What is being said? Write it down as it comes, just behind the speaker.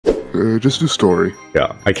Just do story.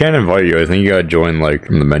 Yeah, I can't invite you. I think you gotta join, like,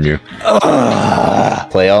 from the menu.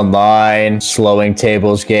 Play online, slowing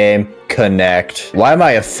tables game, connect. Why am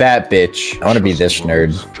I a fat bitch? I want to be this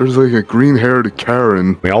nerd. There's like a green-haired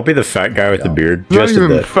Karen. We all be the fat guy with the beard. Not Just a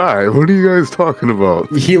even bit. fat. What are you guys talking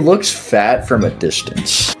about? He looks fat from a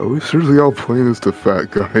distance. Are we seriously all playing as the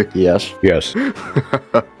fat guy? Yes. Yes.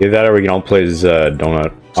 Either that or we can all play as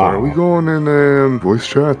Donut. So are we going in voice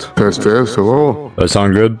chat? Test, hello? That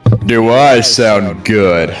sound good? Do I sound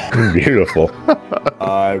good? Beautiful.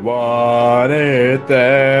 I want it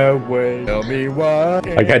that way. Tell me why.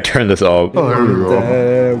 I gotta turn this off. Oh, there we go.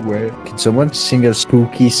 That way. Can someone sing a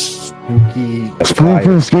spooky? Alright,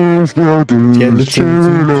 let's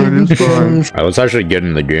actually get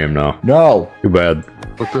in the game now. No. Too bad.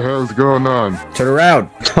 What the hell's going on? Turn around.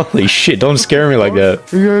 Holy shit, don't scare me like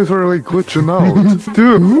that. You guys are like glitching out.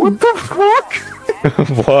 Dude, what the fuck?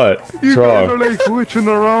 What? You What's guys wrong? are like glitching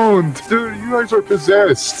around. Dude, you guys are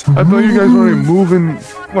possessed. I thought you guys were like moving.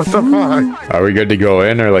 What the fuck? Are we good to go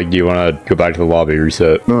in, or like, do you want to go back to the lobby,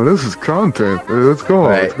 reset? No, this is content. Let's go.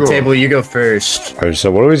 Alright, Let's go. Table, you go first. Alright,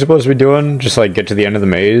 so what are we supposed to be doing? Just like get to the end of the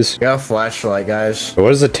maze? Got a flashlight, guys. What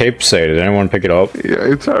does the tape say? Did anyone pick it up?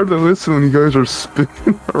 Yeah, it's hard to listen when you guys are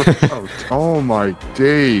spinning around. Oh my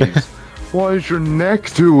days. What is your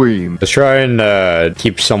neck doing? Let's try and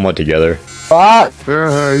keep somewhat together. Fuck!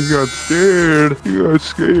 Yeah, you got scared. You got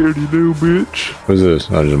scared, you little bitch. What is this?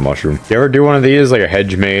 Oh, just a mushroom. You ever do one of these, like a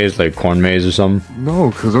hedge maze, like corn maze or something? No,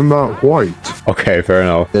 because I'm not white. Okay, fair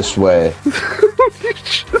enough. This way.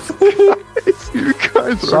 You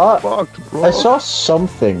guys Saw- are fucked, bro. I saw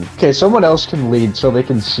something. Okay, someone else can lead so they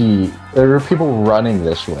can see. There are people running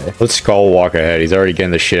this way. Let Skull walk ahead. He's already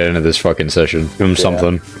getting the shit into this fucking session. Give him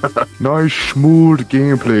something. Nice smooth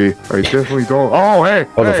gameplay. I definitely don't. Oh, hey.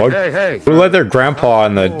 What the hey, fuck? Hey, hey. Who let their grandpa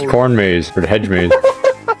in the corn maze or the hedge maze?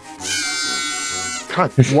 God,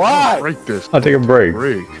 Why? break this. I'll take a break.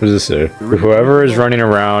 Break. What does this say? Whoever is running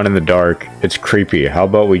around in the dark, it's creepy. How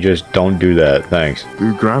about we just don't do that? Thanks.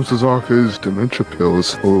 Dude, Gramps is off his dementia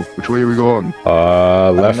pills. Oh, which way are we going?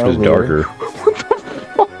 Left know, is really. darker.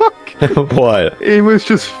 What? Amos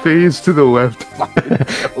just phased to the left.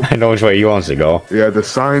 I know which way he wants to go. Yeah, the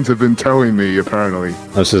signs have been telling me, apparently.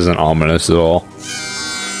 This isn't ominous at all.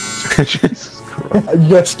 Jesus Christ. You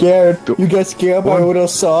got scared. You got scared by a little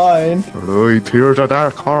sign. Right, here's a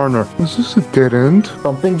dark corner. Is this a dead end?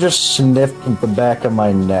 Something just sniffed at the back of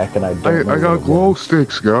my neck, and I don't know I got what it glow was.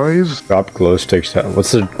 sticks, guys. Drop glow sticks.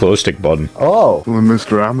 What's the glow stick button? Oh, Well,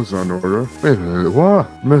 Mr. Amazon order. Wait a minute,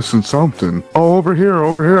 what? Missing something. Oh, over here,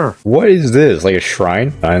 over here. What is this? Like a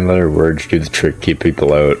shrine? 9-letter words do the trick, keep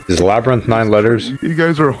people out. Is Labyrinth 9 letters? You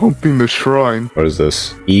guys are humping the shrine. What is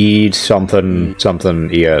this? E something something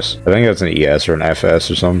ES. I think that's an ES or an FS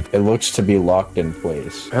or something. it looks to be locked in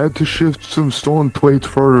place. Had to shift some stone plates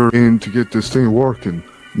further in to get this thing working.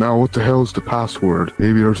 Now, what the hell's the password?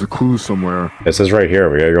 Maybe there's a clue somewhere. It says right here.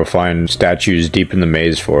 We gotta go find statues deep in the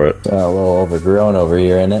maze for it. A little overgrown over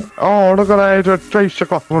here, isn't it? Oh, look at that! It's a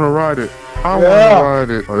tricycle. I wanna ride it. I Yeah. wanna ride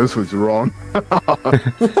it. Oh, this looks wrong.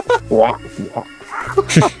 What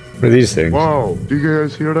are these things? Whoa! Do you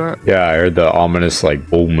guys hear that? Yeah, I heard the ominous like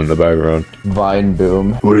boom in the background. Vine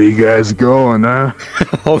boom. Where are you guys going, huh?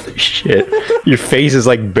 Holy shit. Your face is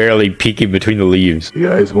like barely peeking between the leaves. You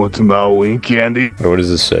guys want some Halloween candy? Wait, what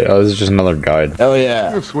does this say? Oh, this is just another guide. Oh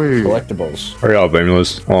yeah. This way. Collectibles. Hurry up,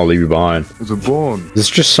 aimless. I won't leave you behind. There's a bone. Is this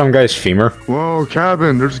just some guy's femur? Whoa,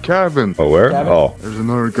 cabin. There's a cabin. Oh, where? Cabin? Oh. There's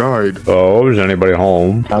another guide. Oh, is anybody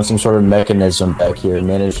home? Found some sort of mechanism back here.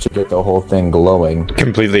 Managed to get the whole thing glowing.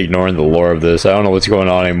 Completely ignoring the lore of this. I don't know what's going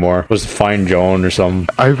on anymore. Supposed to find Joan or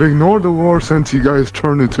something. I've ignored the lore since you guys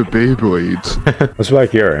turned into Beyblades. What's back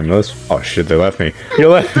here, aimless? Oh shit, they left me. You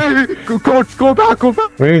left me. Hey, go back, go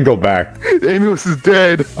back. We didn't go back. Amos is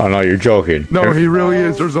dead. Oh no, you're joking. No, he really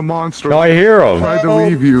is. There's a monster. No, I hear him. Tried to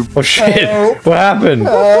leave you. Oh shit! What happened?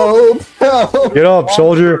 Help! Help! Get up,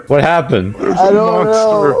 soldier! What happened? I don't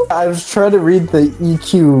know. I was trying to read the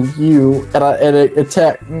EQU and it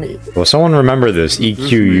attacked me. Well, someone remember this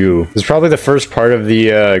EQU. It's probably the first part of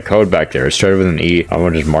the code back there. It started with an E. I'm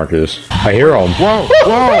gonna just mark this. I hear him. Whoa, whoa.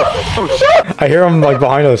 Oh, shit. I hear him like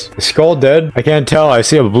behind us. Is Skull dead? I can't tell. I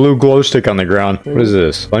see a blue glow stick on the ground. What is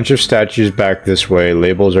this? Bunch of statues back this way.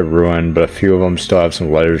 Labels are ruined, but a few of them still have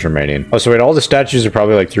some letters remaining. Oh, so wait, all the statues are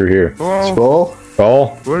probably like through here. Whoa. Skull? Skull?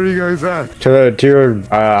 Where are you guys at? To your,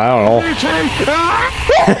 I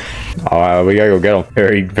don't know. We gotta go get him.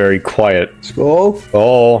 Very, very quiet. Let's go.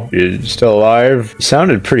 Oh, you're still alive? You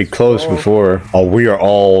sounded pretty close before. Oh, we are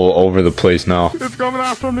all over the place now. It's coming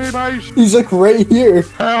after me, mate. He's like right here.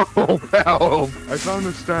 Help, help. I found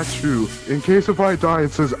a statue. In case if I die,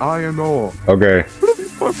 it says I and all. Okay. What the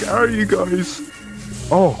fuck are you guys?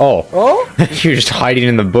 Oh. Oh. Oh? You're just hiding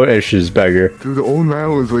in the bushes back here. Dude, the old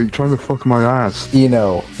man was like trying to fuck my ass.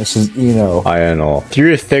 Eno. This is Eno. I and O. Through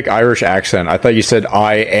your thick Irish accent, I thought you said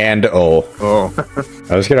I and O. Oh.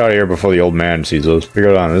 Now, let's get out of here before the old man sees us. We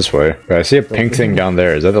go down this way. Okay, I see a pink thing down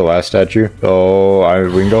there. Is that the last statue? Oh,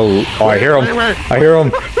 we can go. Oh, I hear him. I hear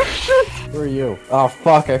him. Where are you? Oh,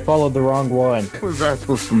 fuck. I followed the wrong one. What was that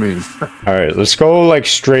supposed to mean? Alright, let's go like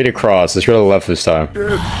straight across. Let's go to the left this time.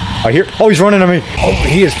 I hear. Oh, he's running at me. Oh,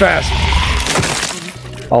 he is fast.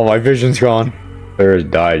 Oh, my vision's gone. There's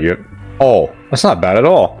died. Yep. Oh, that's not bad at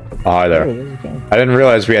all. Oh, hi there. I didn't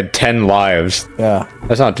realize we had 10 lives. Yeah.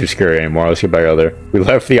 That's not too scary anymore. Let's get back out there. We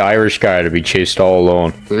left the Irish guy to be chased all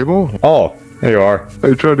alone. Table? Oh, there you are.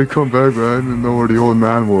 I tried to come back, but I didn't know where the old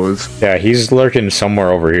man was. Yeah, he's lurking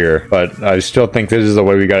somewhere over here. But I still think this is the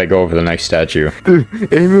way we gotta go for the next statue. Dude,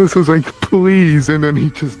 Amos was like, please, and then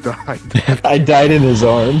he just died. I died in his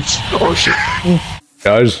arms. Oh, shit.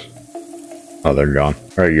 Guys. Oh, they're gone.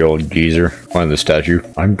 Alright, you old geezer. Find the statue.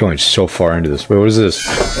 I'm going so far into this. Wait, what is this?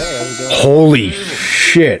 Holy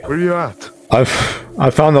shit. Where you at? I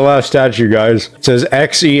found the last statue, guys. It says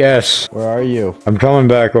XES. Where are you? I'm coming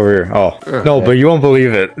back over here. Oh, no, but you won't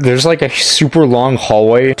believe it. There's like a super long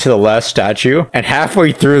hallway to the last statue, and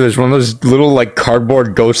halfway through there's one of those little like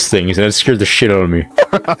cardboard ghost things, and it scared the shit out of me.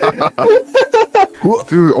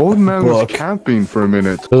 Dude, old man was camping for a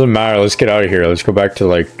minute. Doesn't matter. Let's get out of here. Let's go back to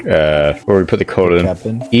like where we put the code in.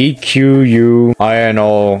 Captain? EQUINOXES.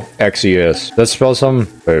 That spell something?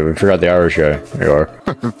 Wait, we forgot the Irish guy. There you are.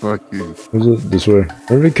 Fuck you. Where's it? This way.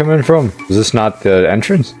 Where did we come in from? Is this not the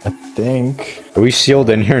entrance? I think. Are we sealed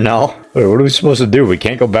in here now? Wait, what are we supposed to do? We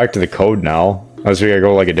can't go back to the code now. Unless we gotta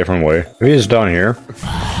go like a different way. Maybe it's down here.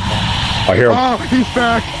 I hear him. Oh, he's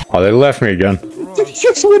back. Oh, they left me again. He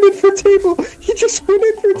just went in for table. He just went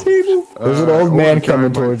in for table. There's an old man guy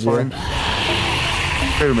coming might towards you. find-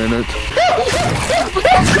 Wait a minute.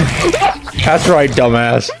 That's right,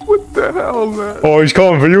 dumbass. What the hell, man? Oh, he's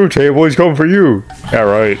coming for you, Table. He's coming for you. Yeah,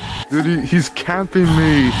 right. Dude, he's camping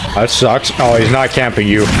me. That sucks. Oh, he's not camping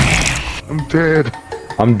you. I'm dead.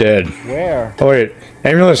 I'm dead. Where? Oh, wait.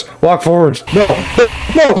 Ambulance, walk forwards. No.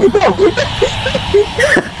 No.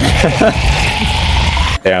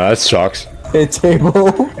 Yeah, that sucks. Hey,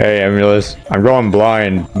 table. Hey, Ambulance. I'm going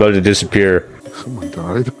blind. About to disappear. Someone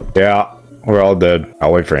died. Yeah, we're all dead.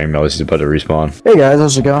 I'll wait for Ambulance. He's about to respawn. Hey guys,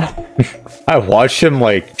 how's it going? I watched him,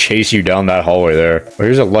 like, chase you down that hallway there. Oh,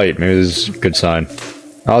 here's a light. Maybe this is a good sign.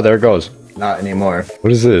 Oh, there it goes. Not anymore.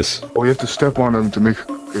 What is this? Oh, you have to step on him to make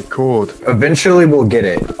a code. Eventually we'll get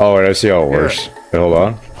it. Oh, wait, I see how it works. Wait, hold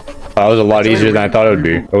on. That was a lot easier than I thought it would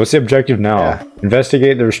be. But what's the objective now? Yeah.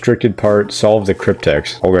 Investigate the restricted part, solve the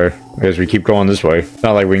cryptex. Okay, I guess we keep going this way. It's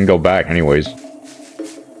not like we can go back anyways.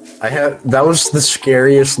 That was the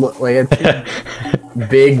scariest look. Like, I had two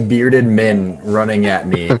big bearded men running at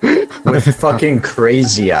me with fucking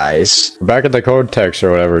crazy eyes. We're back at the code text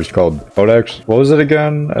or whatever it's called. Codex? What was it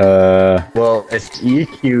again? Well, it's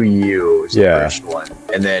EQU is the Yeah. first one,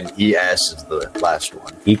 and then ES is the last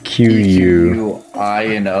one. EQU.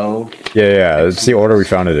 INO. Yeah, that's the order we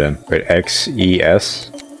found it in. Wait,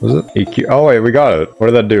 XES? Was it? EQ. Oh, wait, we got it. What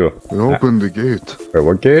did that do? We opened the gate. Wait,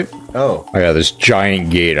 what gate? Oh, Oh, yeah, this giant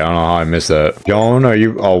gate. I don't know how I missed that. Joan, are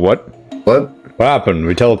you. Oh, what? what? What happened?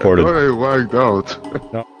 We teleported. I lagged out.